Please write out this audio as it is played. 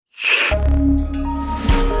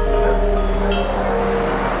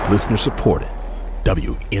Listener supported.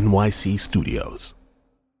 WNYC Studios.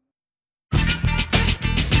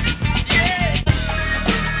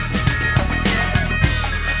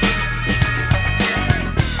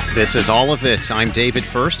 This is All of It. I'm David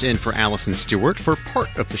First, in for Allison Stewart for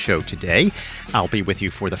part of the show today. I'll be with you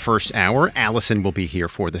for the first hour. Allison will be here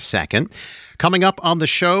for the second. Coming up on the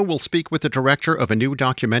show, we'll speak with the director of a new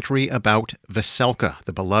documentary about Veselka,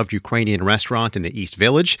 the beloved Ukrainian restaurant in the East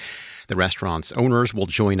Village. The restaurant's owners will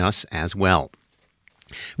join us as well.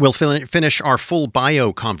 We'll finish our full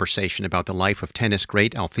bio conversation about the life of tennis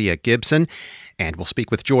great Althea Gibson, and we'll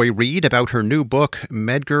speak with Joy Reid about her new book,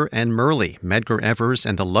 Medgar and Merle, Medgar Evers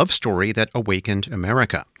and the Love Story That Awakened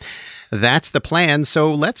America. That's the plan,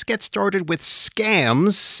 so let's get started with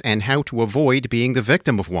scams and how to avoid being the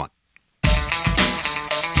victim of one.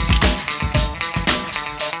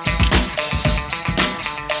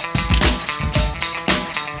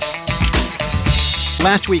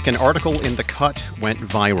 Last week, an article in The Cut went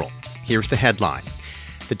viral. Here's the headline.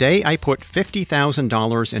 The day I put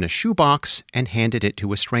 $50,000 in a shoebox and handed it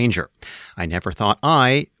to a stranger. I never thought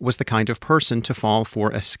I was the kind of person to fall for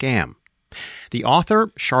a scam. The author,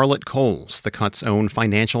 Charlotte Coles, The Cut's own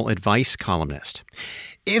financial advice columnist.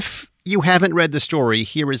 If you haven't read the story,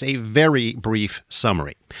 here is a very brief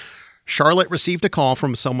summary. Charlotte received a call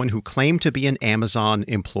from someone who claimed to be an Amazon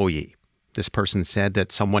employee. This person said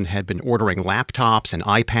that someone had been ordering laptops and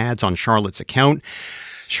iPads on Charlotte's account.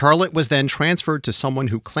 Charlotte was then transferred to someone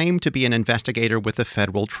who claimed to be an investigator with the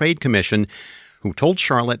Federal Trade Commission, who told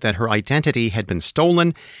Charlotte that her identity had been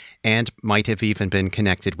stolen and might have even been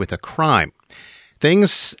connected with a crime.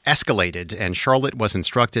 Things escalated, and Charlotte was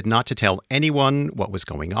instructed not to tell anyone what was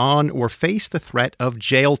going on or face the threat of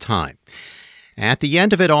jail time. At the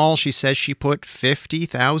end of it all, she says she put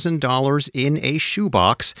 $50,000 in a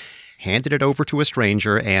shoebox, handed it over to a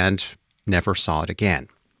stranger, and never saw it again.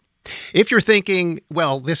 If you're thinking,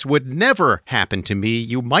 well, this would never happen to me,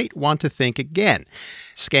 you might want to think again.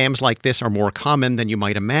 Scams like this are more common than you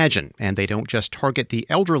might imagine, and they don't just target the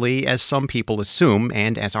elderly, as some people assume,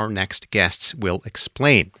 and as our next guests will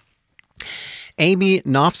explain. Amy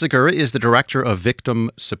Nofziger is the director of victim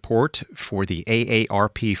support for the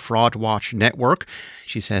AARP Fraud Watch Network.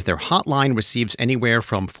 She says their hotline receives anywhere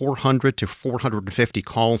from 400 to 450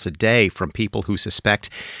 calls a day from people who suspect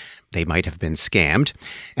they might have been scammed.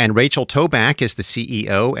 And Rachel Toback is the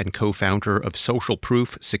CEO and co-founder of Social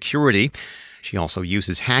Proof Security. She also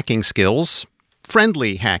uses hacking skills,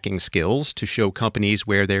 friendly hacking skills, to show companies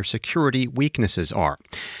where their security weaknesses are.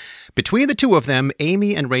 Between the two of them,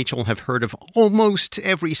 Amy and Rachel have heard of almost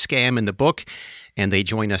every scam in the book, and they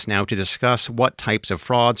join us now to discuss what types of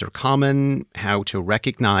frauds are common, how to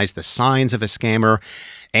recognize the signs of a scammer,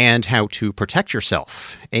 and how to protect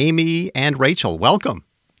yourself. Amy and Rachel, welcome.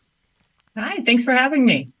 Hi, thanks for having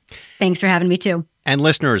me. Thanks for having me too. And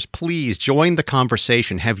listeners, please join the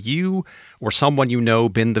conversation. Have you or someone you know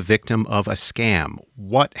been the victim of a scam?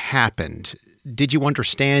 What happened? Did you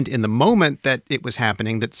understand in the moment that it was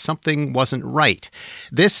happening that something wasn't right?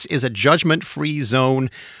 This is a judgment-free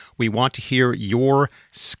zone. We want to hear your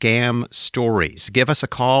scam stories. Give us a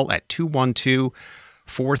call at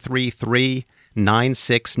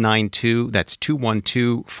 212-433-9692. That's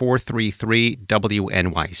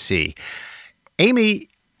 212-433-WNYC. Amy,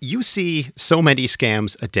 you see so many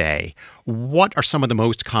scams a day. What are some of the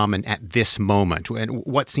most common at this moment? And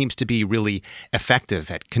what seems to be really effective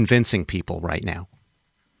at convincing people right now?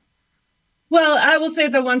 Well, I will say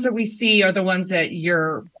the ones that we see are the ones that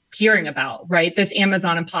you're hearing about, right? This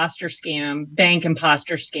Amazon imposter scam, bank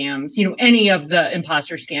imposter scams, any of the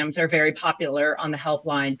imposter scams are very popular on the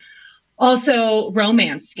helpline. Also,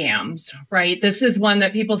 romance scams, right? This is one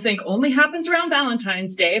that people think only happens around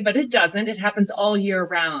Valentine's Day, but it doesn't. It happens all year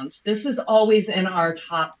round. This is always in our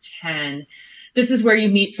top 10. This is where you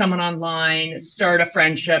meet someone online, start a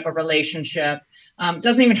friendship, a relationship.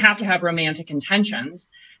 Doesn't even have to have romantic intentions.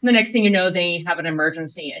 And the next thing you know, they have an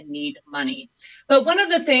emergency and need money. But one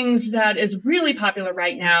of the things that is really popular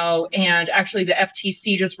right now, and actually the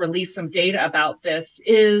FTC just released some data about this,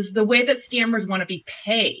 is the way that scammers want to be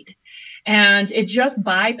paid. And it just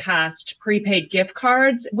bypassed prepaid gift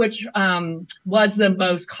cards, which was the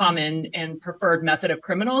most common and preferred method of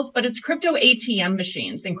criminals, but it's crypto ATM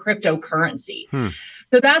machines and cryptocurrency.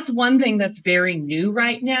 So that's one thing that's very new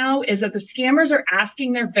right now, is that the scammers are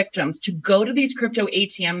asking their victims to go to these crypto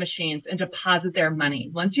ATM machines and deposit their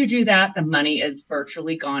money. Once you do that, the money is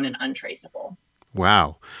virtually gone and untraceable.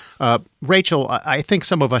 Wow. Rachel, I think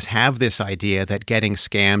some of us have this idea that getting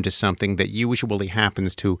scammed is something that usually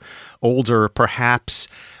happens to older, perhaps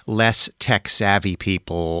less tech-savvy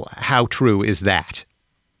people. How true is that?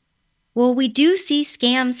 Well, we do see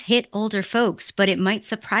scams hit older folks, but it might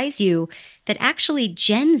surprise you that actually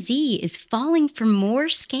Gen Z is falling for more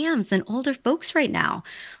scams than older folks right now.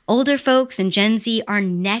 Older folks and Gen Z are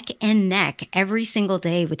neck and neck every single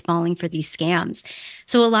day with falling for these scams.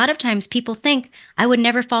 So a lot of times people think I would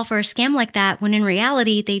never fall for a scam like that, when in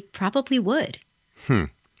reality, they probably would. I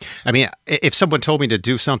mean, if someone told me to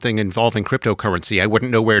do something involving cryptocurrency, I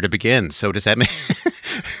wouldn't know where to begin. So does that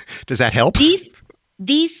does that help?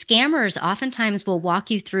 These scammers oftentimes will walk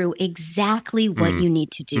you through exactly what you need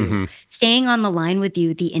to do, staying on the line with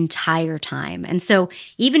you the entire time. And so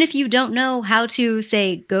even if you don't know how to,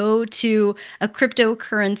 say, go to a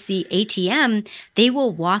cryptocurrency ATM, they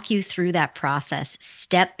will walk you through that process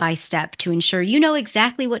step by step to ensure you know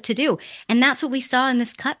exactly what to do. And that's what we saw in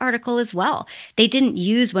this Cut article as well. They didn't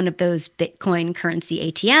use one of those Bitcoin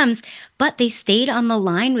currency ATMs, but they stayed on the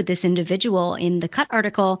line with this individual in the Cut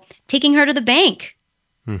article, taking her to the bank.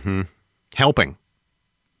 Helping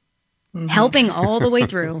all the way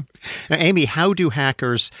through. Now, Amy, how do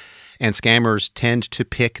hackers and scammers tend to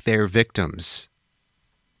pick their victims?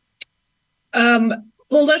 Well,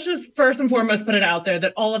 let's just first and foremost put it out there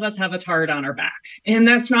that all of us have a target on our back. And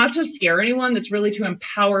that's not to scare anyone. That's really to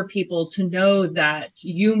empower people to know that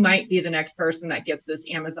you might be the next person that gets this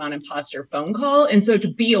Amazon imposter phone call. And so to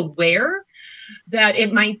be aware that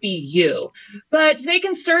it might be you. But they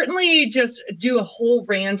can certainly just do a whole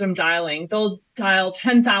random dialing. They'll dial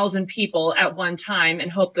 10,000 people at one time and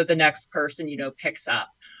hope that the next person, picks up.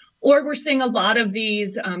 Or we're seeing a lot of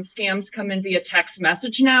these scams come in via text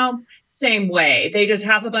message now. Same way. They just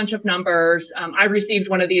have a bunch of numbers. I received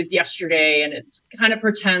one of these yesterday, and it's kind of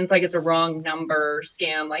pretends like it's a wrong number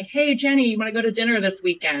scam. Like, hey, Jenny, you want to go to dinner this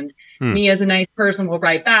weekend? Me as a nice person will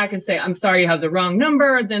write back and say, I'm sorry, you have the wrong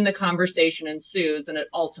number. Then the conversation ensues, and it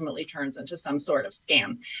ultimately turns into some sort of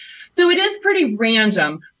scam. So it is pretty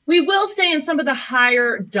random. We will say in some of the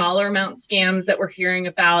higher dollar amount scams that we're hearing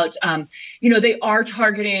about, they are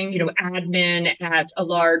targeting, admin at a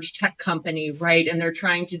large tech company, right? And they're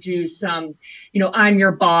trying to do some, I'm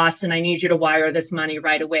your boss and I need you to wire this money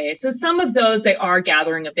right away. So some of those, they are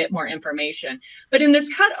gathering a bit more information. But in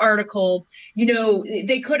this Cut article,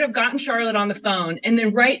 they could have gotten Charlotte on the phone, and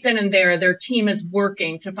then right then and there, their team is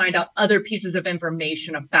working to find out other pieces of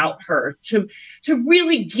information about her to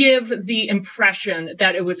really give the impression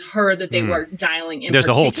that it was her that they were dialing in. There's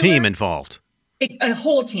a whole team involved. A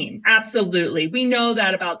whole team. Absolutely. We know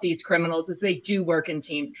that about these criminals, is they do work in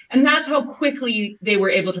teams. And that's how quickly they were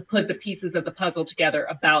able to put the pieces of the puzzle together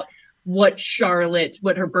about what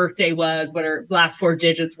her birthday was, what her last four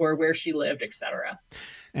digits were, where she lived, etc.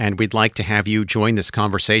 And we'd like to have you join this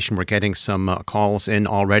conversation. We're getting some calls in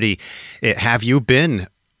already. Have you been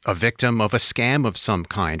a victim of a scam of some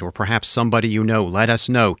kind, or perhaps somebody you know? Let us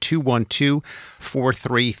know.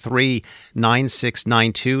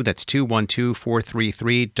 212-433-9692. That's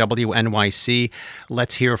 212-433-WNYC.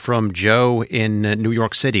 Let's hear from Joe in New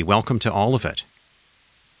York City. Welcome to all of it.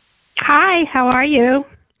 Hi, how are you?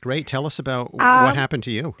 Great. Tell us about what happened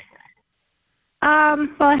to you.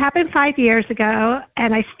 Well, it happened 5 years ago,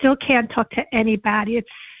 and I still can't talk to anybody.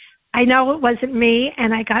 I know it wasn't me,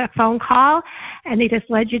 and I got a phone call, and they just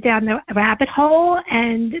led you down the rabbit hole,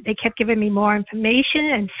 and they kept giving me more information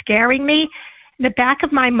and scaring me. In the back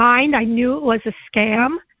of my mind, I knew it was a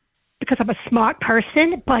scam because I'm a smart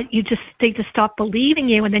person, but they just stop believing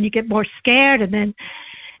you, and then you get more scared, and then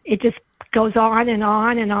it just goes on and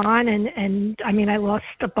on and on, and I mean, I lost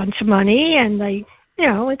a bunch of money, and it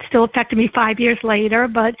still affected me 5 years later,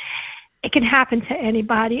 but it can happen to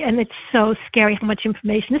anybody, and it's so scary how much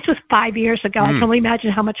information. This was 5 years ago. I can only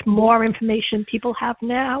imagine how much more information people have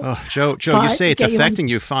now. Oh, Joe, you say it's affecting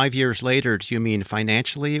you 5 years later. Do you mean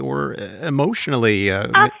financially or emotionally?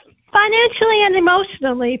 Financially and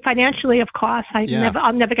emotionally. Financially, of course,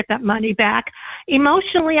 I'll never get that money back.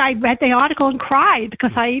 Emotionally, I read the article and cried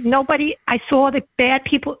because I saw the bad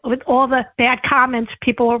people with all the bad comments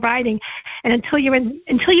people were writing, and until you're in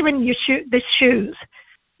the shoes,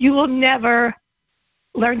 you will never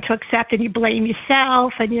learn to accept, and you blame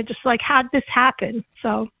yourself, and you're just like, how did this happen?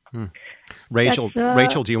 So, Rachel,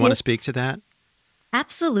 do you want to speak to that?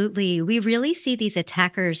 Absolutely. We really see these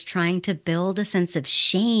attackers trying to build a sense of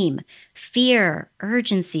shame, fear,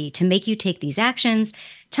 urgency to make you take these actions,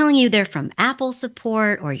 telling you they're from Apple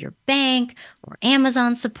support or your bank or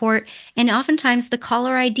Amazon support. And oftentimes the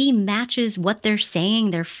caller ID matches what they're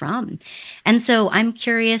saying they're from. And so I'm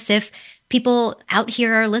curious if people out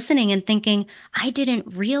here are listening and thinking, I didn't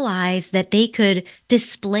realize that they could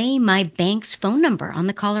display my bank's phone number on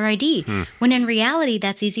the caller ID. When in reality,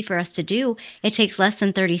 that's easy for us to do. It takes less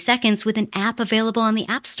than 30 seconds with an app available on the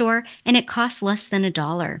App Store, and it costs less than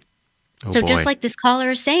 $1. So boy. just like this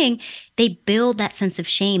caller is saying, they build that sense of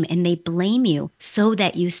shame and they blame you so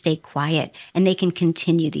that you stay quiet and they can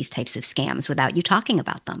continue these types of scams without you talking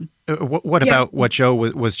about them. What about what Joe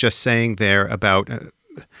was just saying there about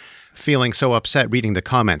feeling so upset reading the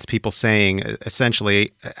comments, people saying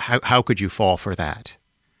essentially, how could you fall for that?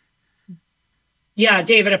 Yeah,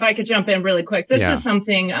 David, if I could jump in really quick. This is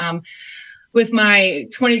something with my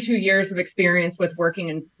 22 years of experience with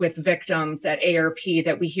working with victims at ARP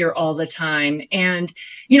that we hear all the time. And,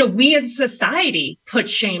 we as society put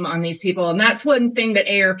shame on these people. And that's one thing that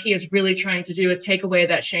ARP is really trying to do, is take away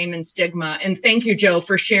that shame and stigma. And thank you, Joe,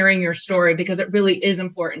 for sharing your story, because it really is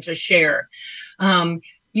important to share.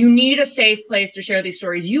 You need a safe place to share these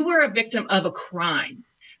stories. You were a victim of a crime.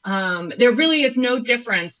 There really is no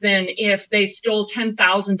difference than if they stole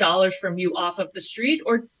 $10,000 from you off of the street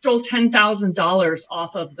or stole $10,000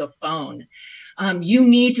 off of the phone. You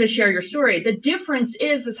need to share your story. The difference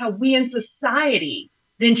is how we in society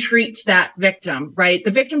then treat that victim, right?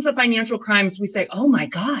 The victims of financial crimes, we say, oh my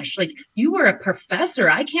gosh, like, you were a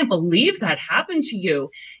professor. I can't believe that happened to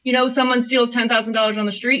you. Someone steals $10,000 on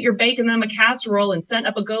the street, you're baking them a casserole and set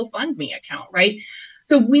up a GoFundMe account, right?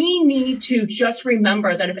 So we need to just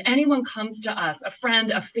remember that if anyone comes to us, a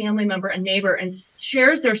friend, a family member, a neighbor, and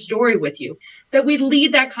shares their story with you, that we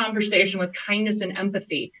lead that conversation with kindness and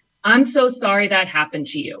empathy. I'm so sorry that happened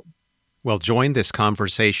to you. Well, join this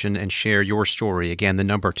conversation and share your story. Again, the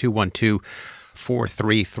number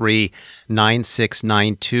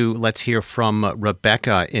 212-433-9692. Let's hear from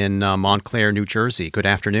Rebecca in Montclair, New Jersey. Good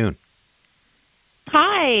afternoon.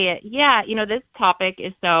 Hi. Yeah, this topic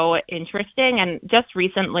is so interesting. And just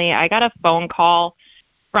recently, I got a phone call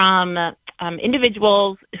from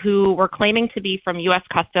individuals who were claiming to be from U.S.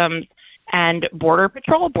 Customs and Border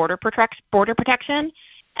Patrol, Border Protection.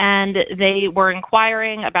 And they were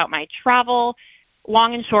inquiring about my travel.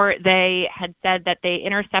 Long and short, they had said that they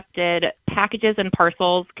intercepted packages and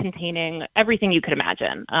parcels containing everything you could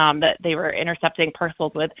imagine, that they were intercepting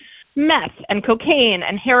parcels with meth and cocaine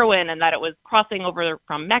and heroin, and that it was crossing over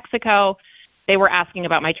from Mexico. They were asking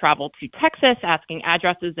about my travel to Texas, asking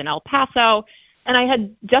addresses in El Paso. And I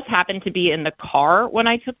had just happened to be in the car when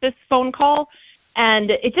I took this phone call.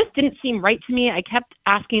 And it just didn't seem right to me. I kept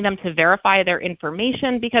asking them to verify their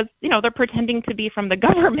information because, they're pretending to be from the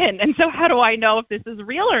government. And so how do I know if this is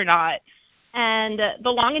real or not? And the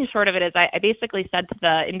long and short of it is I basically said to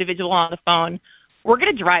the individual on the phone, we're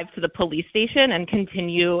going to drive to the police station and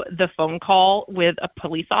continue the phone call with a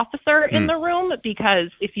police officer in the room, because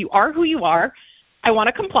if you are who you are, I want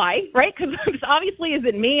to comply, right? Because this obviously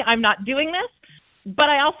isn't me. I'm not doing this. But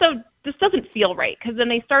I also, this doesn't feel right, because then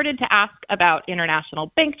they started to ask about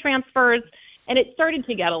international bank transfers, and it started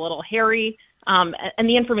to get a little hairy. And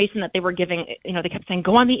the information that they were giving, they kept saying,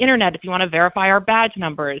 go on the internet if you want to verify our badge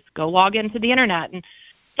numbers, go log into the internet. And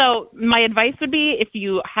so my advice would be, if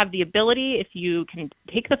you have the ability, if you can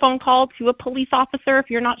take the phone call to a police officer,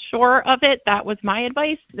 if you're not sure of it, that was my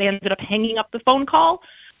advice. They ended up hanging up the phone call.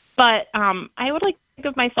 But I would like to think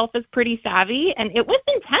of myself as pretty savvy, and it was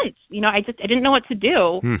intense. I didn't know what to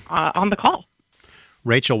do on the call.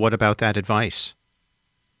 Rachel, what about that advice?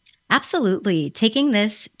 Absolutely. Taking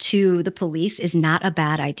this to the police is not a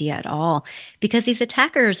bad idea at all, because these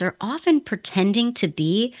attackers are often pretending to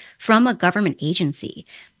be from a government agency.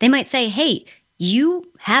 They might say, hey, you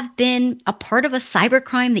have been a part of a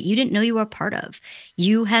cybercrime that you didn't know you were a part of.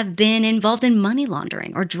 You have been involved in money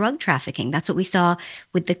laundering or drug trafficking. That's what we saw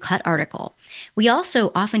with the Cut article. We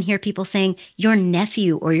also often hear people saying your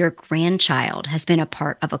nephew or your grandchild has been a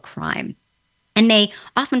part of a crime. And they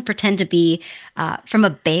often pretend to be from a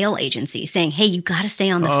bail agency saying, hey, you got to stay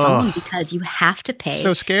on the phone because you have to pay.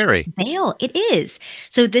 So scary. Bail. It is.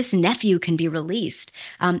 So this nephew can be released.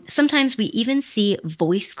 Sometimes we even see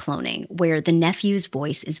voice cloning, where the nephew's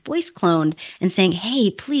voice is voice cloned and saying,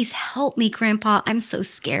 hey, please help me, Grandpa. I'm so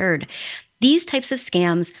scared. These types of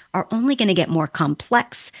scams are only going to get more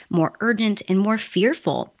complex, more urgent, and more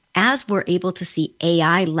fearful as we're able to see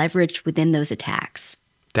AI leveraged within those attacks.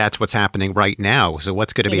 That's what's happening right now. So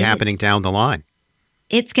what's going to be happening down the line?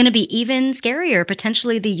 It's going to be even scarier,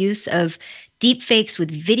 potentially the use of deepfakes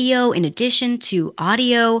with video in addition to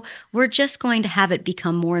audio. We're just going to have it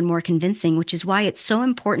become more and more convincing, which is why it's so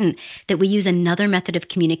important that we use another method of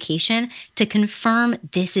communication to confirm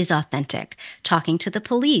this is authentic. Talking to the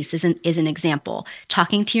police is an example.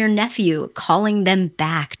 Talking to your nephew, calling them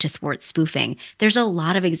back to thwart spoofing. There's a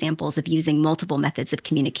lot of examples of using multiple methods of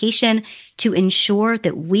communication to ensure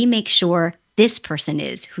that we make sure this person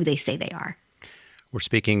is who they say they are. We're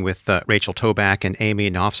speaking with Rachel Toback and Amy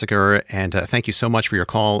Nofziger, and thank you so much for your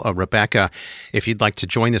call, Rebecca. If you'd like to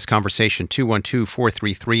join this conversation,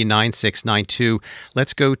 212-433-9692.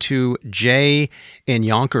 Let's go to Jay in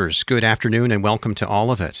Yonkers. Good afternoon, and welcome to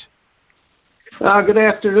All of It. Good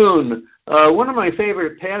afternoon. One of my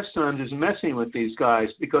favorite pastimes is messing with these guys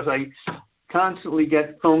because I constantly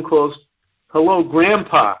get phone calls, "Hello,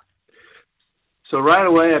 Grandpa." So right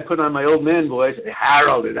away, I put on my old man voice,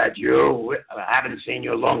 "Harold, is that you? I haven't seen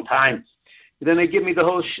you in a long time." And then they give me the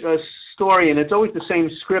whole story, and it's always the same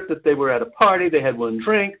script that they were at a party, they had one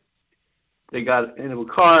drink, they got into a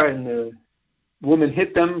car, and the woman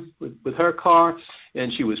hit them with her car,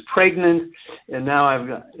 and she was pregnant, and now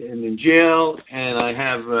I'm in jail, and I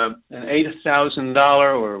have an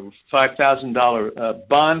 $8,000 or $5,000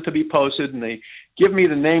 bond to be posted, and they give me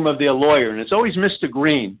the name of their lawyer, and it's always Mr.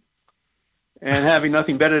 Green. And having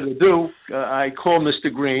nothing better to do, I call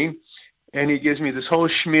Mr. Green, and he gives me this whole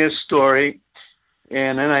schmear story.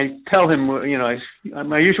 And then I tell him,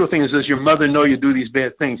 my usual thing is, does your mother know you do these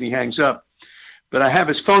bad things? He hangs up. But I have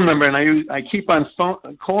his phone number, and I keep on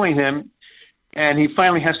calling him, and he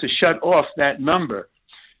finally has to shut off that number.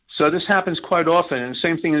 So this happens quite often. And the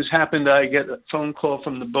same thing has happened. I get a phone call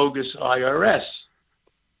from the bogus IRS.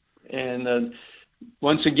 And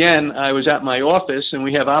once again, I was at my office, and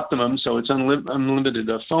we have Optimum, so it's unlimited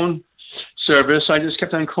phone service. I just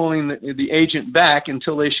kept on calling the agent back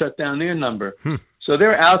until they shut down their number. So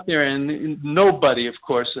they're out there, and nobody, of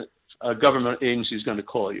course, a government agency is going to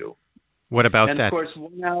call you. What about that? And, of course,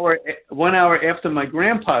 1 hour after my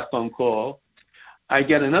grandpa phone call, I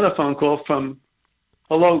get another phone call from,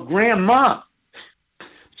 "Hello, Grandma."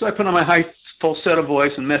 So I put on my high falsetto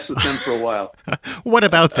voice and mess with them for a while. What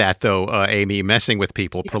about that, though, Amy, messing with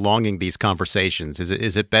people, prolonging these conversations?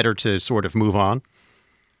 Is it better to sort of move on?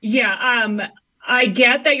 Yeah, I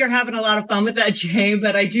get that you're having a lot of fun with that, Jay,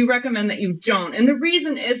 but I do recommend that you don't. And the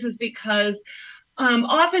reason is because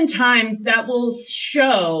oftentimes that will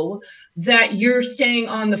show that you're staying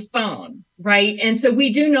on the phone, right? And so we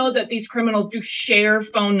do know that these criminals do share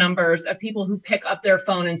phone numbers of people who pick up their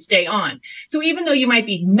phone and stay on. So even though you might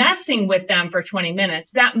be messing with them for 20 minutes,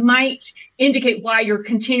 that might indicate why you're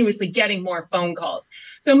continuously getting more phone calls.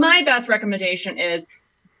 So my best recommendation is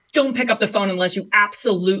don't pick up the phone unless you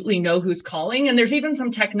absolutely know who's calling. And there's even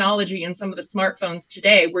some technology in some of the smartphones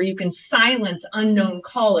today where you can silence unknown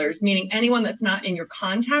callers, meaning anyone that's not in your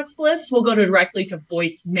contacts list will go directly to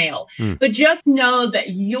voicemail. But just know that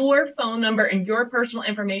your phone number and your personal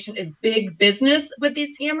information is big business with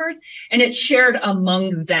these scammers, and it's shared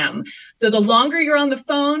among them. So the longer you're on the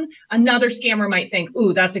phone, another scammer might think,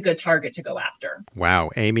 ooh, that's a good target to go after. Wow.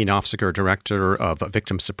 Amy Nofziger, Director of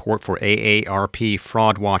Victim Support for AARP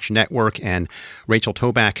Fraud Watch Network, and Rachel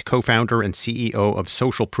Toback, co-founder and CEO of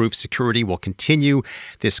Social Proof Security, will continue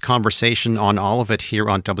this conversation on All of It here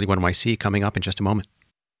on WNYC coming up in just a moment.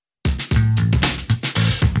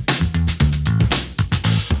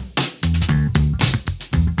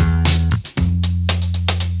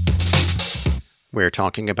 We're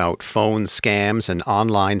talking about phone scams and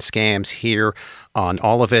online scams here on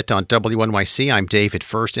All of It on WNYC. I'm David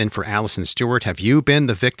First, in for Allison Stewart. Have you been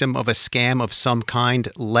the victim of a scam of some kind?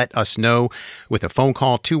 Let us know with a phone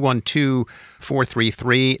call,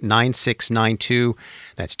 212-433-9692.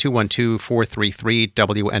 That's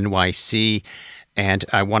 212-433-WNYC. And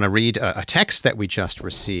I want to read a text that we just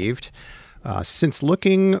received. Since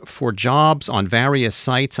looking for jobs on various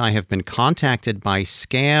sites, I have been contacted by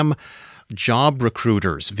scam job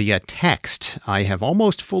recruiters via text. I have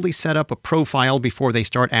almost fully set up a profile before they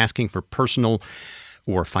start asking for personal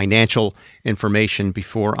or financial information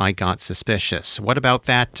before I got suspicious. What about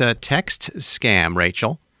that text scam,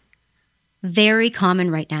 Rachel? Very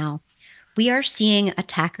common right now. We are seeing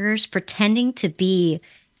attackers pretending to be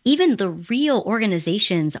even the real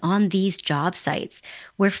organizations on these job sites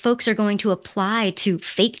where folks are going to apply to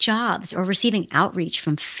fake jobs or receiving outreach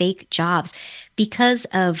from fake jobs. Because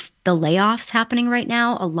of the layoffs happening right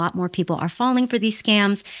now, a lot more people are falling for these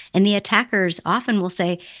scams, and the attackers often will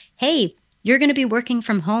say, hey, you're going to be working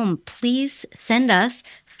from home. Please send us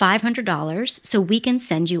 $500 so we can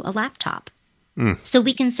send you a laptop. So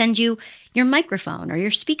we can send you your microphone or your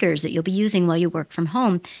speakers that you'll be using while you work from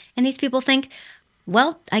home. And these people think,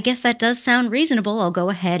 well, I guess that does sound reasonable. I'll go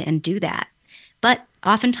ahead and do that. But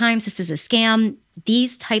oftentimes this is a scam.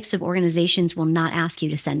 These types of organizations will not ask you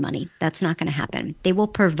to send money. That's not going to happen. They will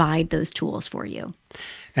provide those tools for you.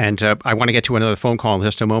 And I want to get to another phone call in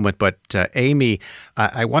just a moment. But Amy,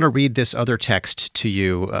 I want to read this other text to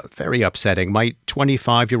you. Very upsetting. My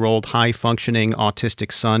 25-year-old high-functioning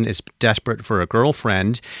autistic son is desperate for a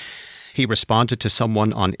girlfriend. He responded to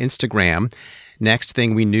someone on Instagram, Next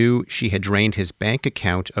thing we knew, she had drained his bank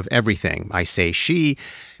account of everything. I say she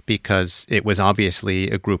because it was obviously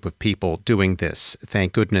a group of people doing this.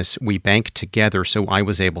 Thank goodness we banked together, so I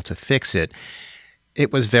was able to fix it.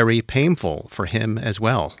 It was very painful for him as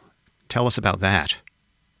well. Tell us about that.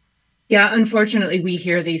 Yeah, unfortunately, we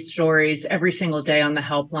hear these stories every single day on the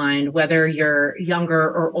helpline, whether you're younger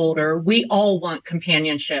or older. We all want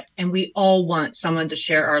companionship and we all want someone to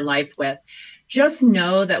share our life with. Just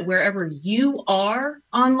know that wherever you are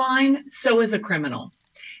online, so is a criminal.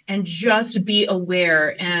 And just be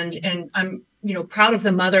aware. And I'm proud of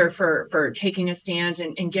the mother for taking a stand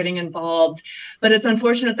and getting involved. But it's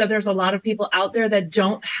unfortunate that there's a lot of people out there that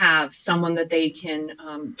don't have someone that they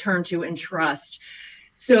can turn to and trust.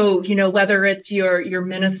 So, whether it's your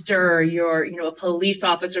minister or a police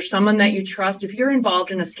officer, someone that you trust, if you're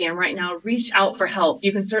involved in a scam right now, reach out for help.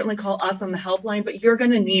 You can certainly call us on the helpline, but you're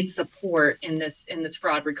going to need support in this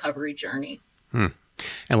fraud recovery journey.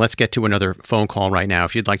 And let's get to another phone call right now.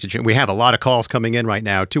 If you'd like to, we have a lot of calls coming in right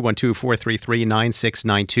now.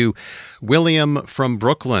 212-433-9692. William from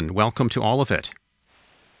Brooklyn, welcome to All of It.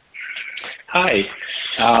 Hi.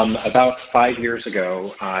 About 5 years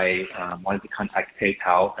ago, I wanted to contact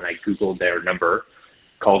PayPal, and I Googled their number,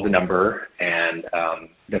 called the number, and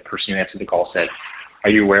the person who answered the call said,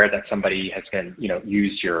 "Are you aware that somebody has been,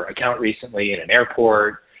 used your account recently in an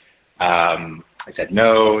airport?" I said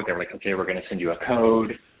no. They were like, "Okay, we're going to send you a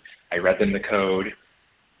code." I read them the code,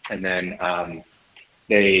 and then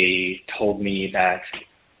they told me that,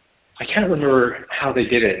 I can't remember how they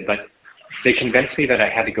did it, but they convinced me that I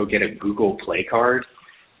had to go get a Google Play card.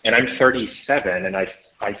 And I'm 37, and I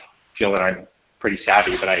feel that I'm pretty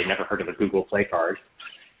savvy, but I had never heard of a Google Play card.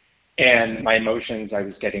 And my emotions, I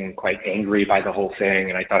was getting quite angry by the whole thing,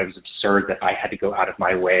 and I thought it was absurd that I had to go out of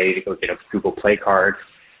my way to go get a Google Play card.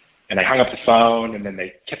 And I hung up the phone, and then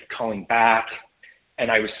they kept calling back, and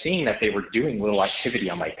I was seeing that they were doing little activity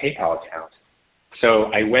on my PayPal account. So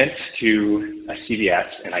I went to a CVS,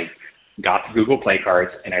 and I got the Google Play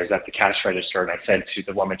cards, and I was at the cash register, and I said to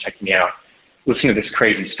the woman checking me out, "Listen to this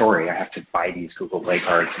crazy story. I have to buy these Google Play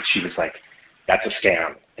cards." And she was like, "That's a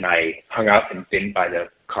scam." And I hung up and didn't buy the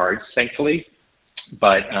cards, thankfully.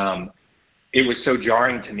 But it was so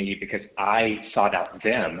jarring to me because I sought out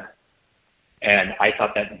them. And I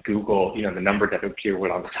thought that Google, the number that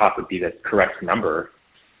appeared on the top would be the correct number.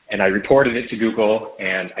 And I reported it to Google,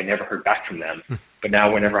 and I never heard back from them. But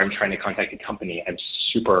now whenever I'm trying to contact a company, I'm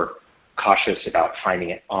super cautious about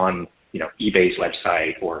finding it on, eBay's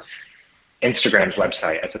website or Instagram's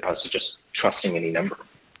website as opposed to just trusting any number.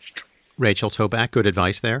 Rachel Toback, good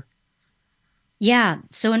advice there. Yeah.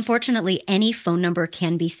 So unfortunately, any phone number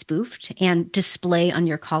can be spoofed and display on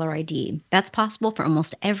your caller ID. That's possible for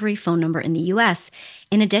almost every phone number in the US.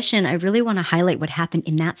 In addition, I really want to highlight what happened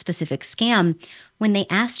in that specific scam. When they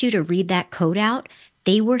asked you to read that code out,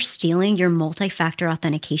 they were stealing your multi-factor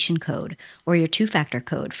authentication code or your two-factor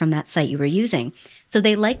code from that site you were using. So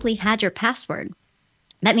they likely had your password.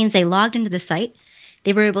 That means they logged into the site,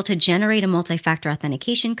 they were able to generate a multi-factor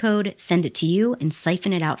authentication code, send it to you, and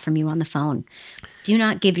siphon it out from you on the phone. Do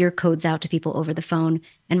not give your codes out to people over the phone,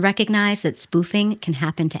 and recognize that spoofing can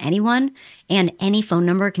happen to anyone, and any phone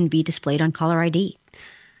number can be displayed on caller ID.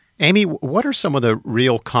 Amy, what are some of the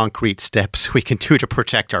real concrete steps we can do to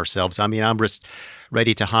protect ourselves? I mean, I'm just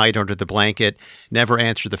ready to hide under the blanket, never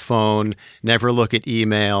answer the phone, never look at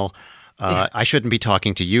email. I shouldn't be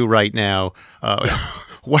talking to you right now.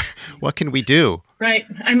 What can we do? Right.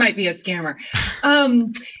 I might be a scammer.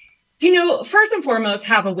 First and foremost,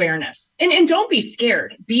 have awareness and don't be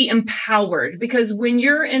scared. Be empowered, because when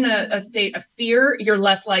you're in a state of fear, you're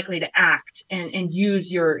less likely to act and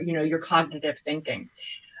use your cognitive thinking.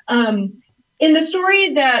 In the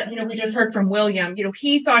story that, we just heard from William,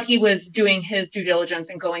 he thought he was doing his due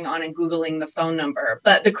diligence and going on and Googling the phone number,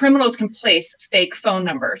 but the criminals can place fake phone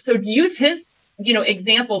numbers. So use his,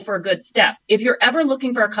 example for a good step. If you're ever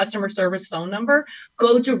looking for a customer service phone number,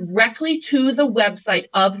 go directly to the website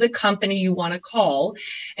of the company you want to call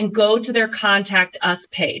and go to their Contact Us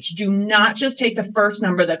page. Do not just take the first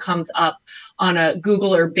number that comes up on a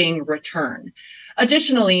Google or Bing return.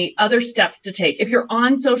 Additionally, other steps to take. If you're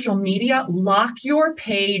on social media, lock your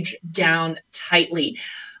page down tightly.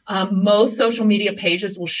 Most social media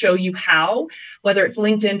pages will show you how, whether it's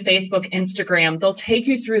LinkedIn, Facebook, Instagram, they'll take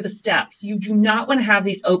you through the steps. You do not want to have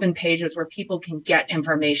these open pages where people can get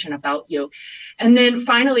information about you. And then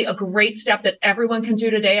finally, a great step that everyone can do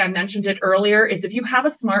today, I mentioned it earlier, is if you have a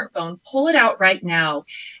smartphone, pull it out right now.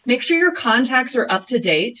 Make sure your contacts are up to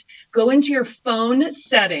date. Go into your phone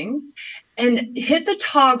settings and hit the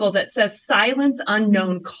toggle that says silence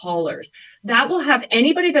unknown callers. That will have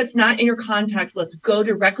anybody that's not in your contacts list go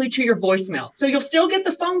directly to your voicemail. So you'll still get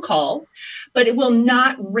the phone call, but it will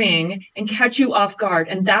not ring and catch you off guard.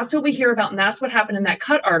 And that's what we hear about. And that's what happened in that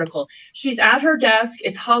Cut article. She's at her desk.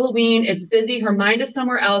 It's Halloween. It's busy. Her mind is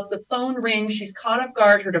somewhere else. The phone rings. She's caught off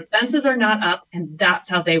guard. Her defenses are not up. And that's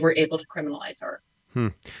how they were able to criminalize her.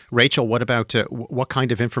 Rachel, what about what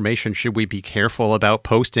kind of information should we be careful about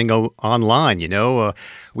posting online? You know,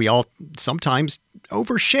 we all sometimes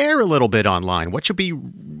overshare a little bit online. What should we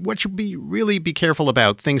really be careful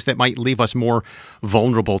about? Things that might leave us more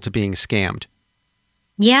vulnerable to being scammed.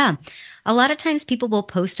 Yeah. A lot of times people will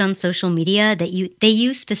post on social media that they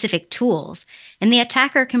use specific tools, and the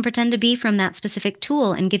attacker can pretend to be from that specific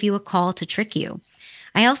tool and give you a call to trick you.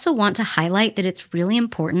 I also want to highlight that it's really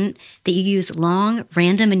important that you use long,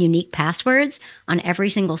 random, and unique passwords on every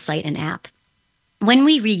single site and app. When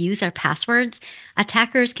we reuse our passwords,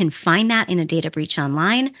 attackers can find that in a data breach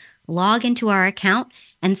online, log into our account,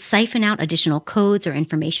 and siphon out additional codes or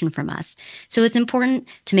information from us. So it's important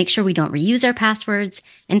to make sure we don't reuse our passwords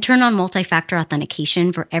and turn on multi-factor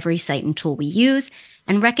authentication for every site and tool we use,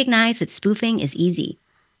 and recognize that spoofing is easy.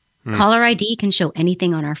 Caller ID can show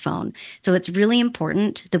anything on our phone. So it's really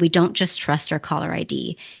important that we don't just trust our caller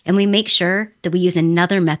ID, and we make sure that we use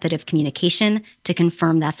another method of communication to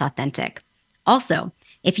confirm that's authentic. Also,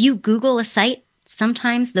 if you Google a site,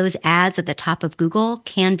 sometimes those ads at the top of Google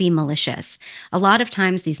can be malicious. A lot of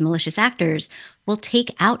times these malicious actors will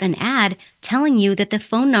take out an ad telling you that the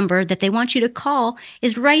phone number that they want you to call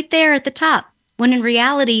is right there at the top, when in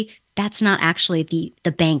reality, that's not actually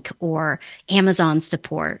the bank or Amazon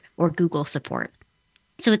support or Google support.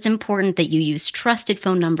 So it's important that you use trusted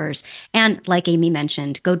phone numbers and, like Amy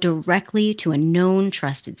mentioned, go directly to a known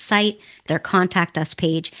trusted site, their contact us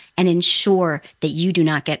page, and ensure that you do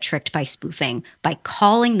not get tricked by spoofing by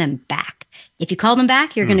calling them back. If you call them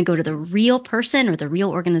back, you're going to go to the real person or the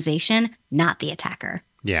real organization, not the attacker.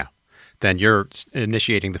 Yeah. Then you're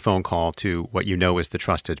initiating the phone call to what you know is the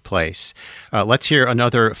trusted place. Let's hear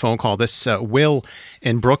another phone call. This Will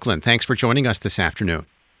in Brooklyn. Thanks for joining us this afternoon.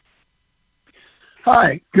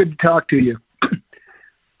 Hi, good to talk to you.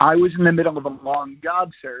 I was in the middle of a long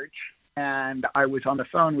job search, and I was on the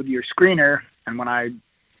phone with your screener, and when I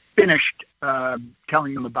finished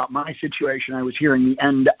telling them about my situation, I was hearing the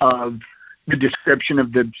end of the description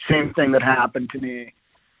of the same thing that happened to me.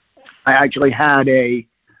 I actually had a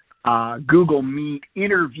Google Meet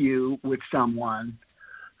interview with someone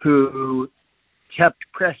who kept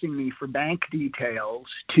pressing me for bank details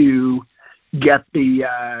to get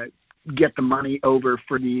the money over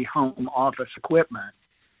for the home office equipment.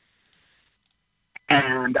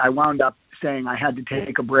 And I wound up saying I had to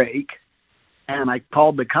take a break, and I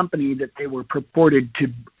called the company that they were purported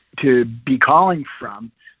to be calling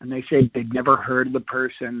from, and they said they'd never heard of the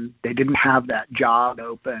person. They didn't have that job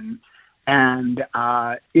open. And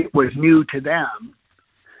it was new to them.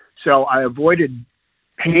 So I avoided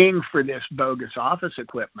paying for this bogus office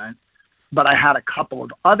equipment, but I had a couple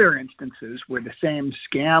of other instances where the same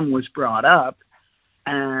scam was brought up,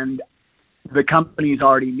 and the companies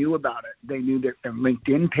already knew about it. They knew that their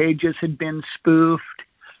LinkedIn pages had been spoofed,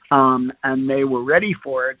 and they were ready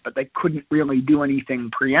for it, but they couldn't really do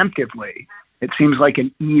anything preemptively. It seems like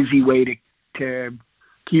an easy way to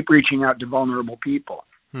keep reaching out to vulnerable people.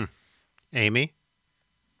 Amy?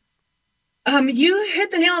 You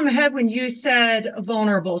hit the nail on the head when you said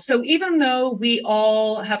vulnerable. So even though we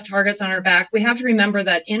all have targets on our back, we have to remember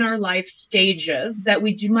that in our life stages that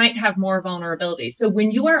we might have more vulnerability. So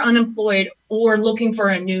when you are unemployed or looking for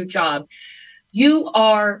a new job, you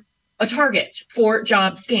are a target for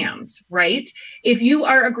job scams, right? If you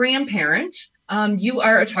are a grandparent, you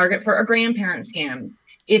are a target for a grandparent scam.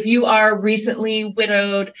 If you are recently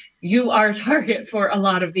widowed, you are a target for a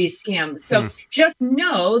lot of these scams. So just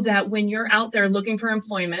know that when you're out there looking for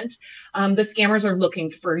employment, the scammers are looking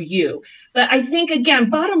for you. But I think, again,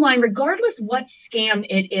 bottom line, regardless what scam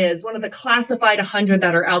it is, one of the classified 100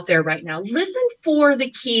 that are out there right now, listen for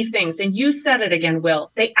the key things. And you said it again,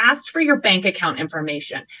 Will. They asked for your bank account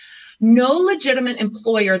information. No legitimate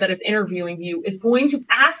employer that is interviewing you is going to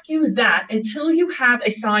ask you that until you have a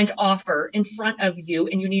signed offer in front of you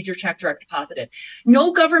and you need your check direct deposited.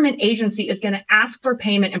 No government agency is going to ask for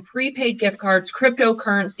payment in prepaid gift cards,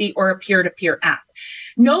 cryptocurrency, or a peer-to-peer app.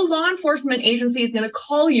 No law enforcement agency is going to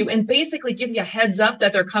call you and basically give you a heads up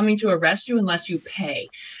that they're coming to arrest you unless you pay.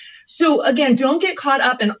 So again, don't get caught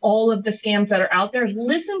up in all of the scams that are out there.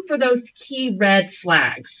 Listen for those key red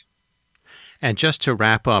flags. And just to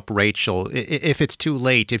wrap up, Rachel, if it's too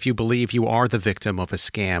late, if you believe you are the victim of a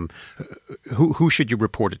scam, who should you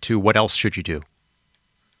report it to? What else should you do?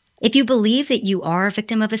 If you believe that you are a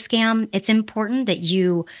victim of a scam, it's important that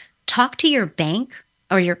you talk to your bank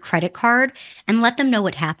or your credit card and let them know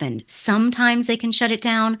what happened. Sometimes they can shut it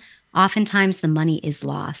down. Oftentimes the money is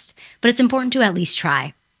lost. But it's important to at least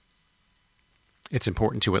try. It's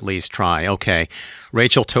important to at least try. Okay.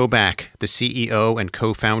 Rachel Toback, the CEO and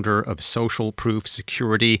co-founder of Social Proof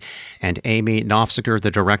Security, and Amy Nofziger,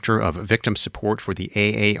 the director of victim support for the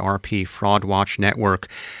AARP Fraud Watch Network.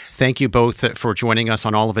 Thank you both for joining us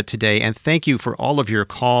on all of it today. And thank you for all of your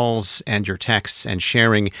calls and your texts and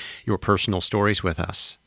sharing your personal stories with us.